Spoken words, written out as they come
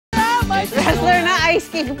Wrestler na, ice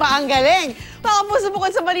king pa ang galing. Mga kapuso,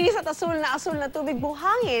 bukod sa malinis at asul na tubig,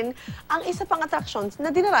 buhangin ang isa pang atraksyon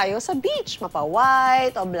na dinarayo sa beach.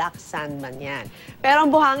 Mapa-white o black sand man yan. Pero ang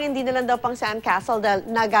buhangin, di na lang daw pang sand castle dahil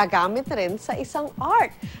nagagamit rin sa isang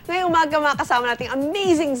art. Ngayong umaga, makasama nating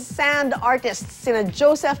amazing sand artists, sina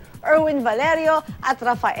Joseph Erwin Valerio at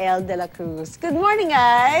Raphael Dela Cruz. Good morning,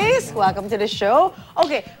 guys! Welcome to the show.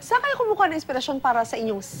 Okay, saan kayo kumukuha ng inspirasyon para sa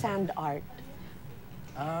inyong sand art?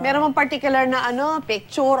 Meron mong particular na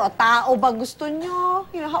picture o tao ba gusto nyo?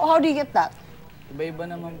 You know, how do you get that? Iba-iba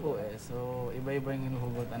naman po eh. So, iba-iba yung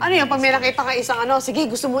hinuhugutan. Ano yan? Pag may nakita ka isang sige,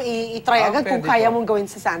 gusto mo i-try agad kung kaya mong gawin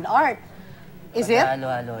sa sand art. Is it?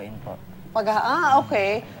 Halo-haloin po.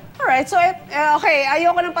 Okay. Alright, so, okay,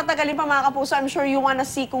 ayoko nang patagalin pa mga kapuso. I'm sure you wanna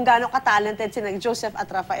see kung gaano ka-talented sina Joseph at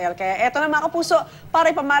Raphael. Kaya eto na mga kapuso,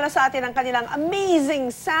 para ipamala sa atin ang kanilang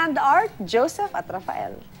amazing sand art, Joseph at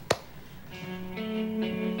Raphael.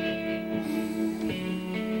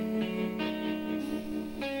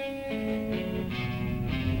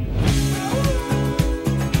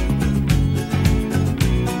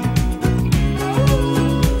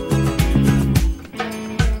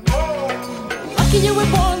 You were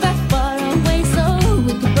born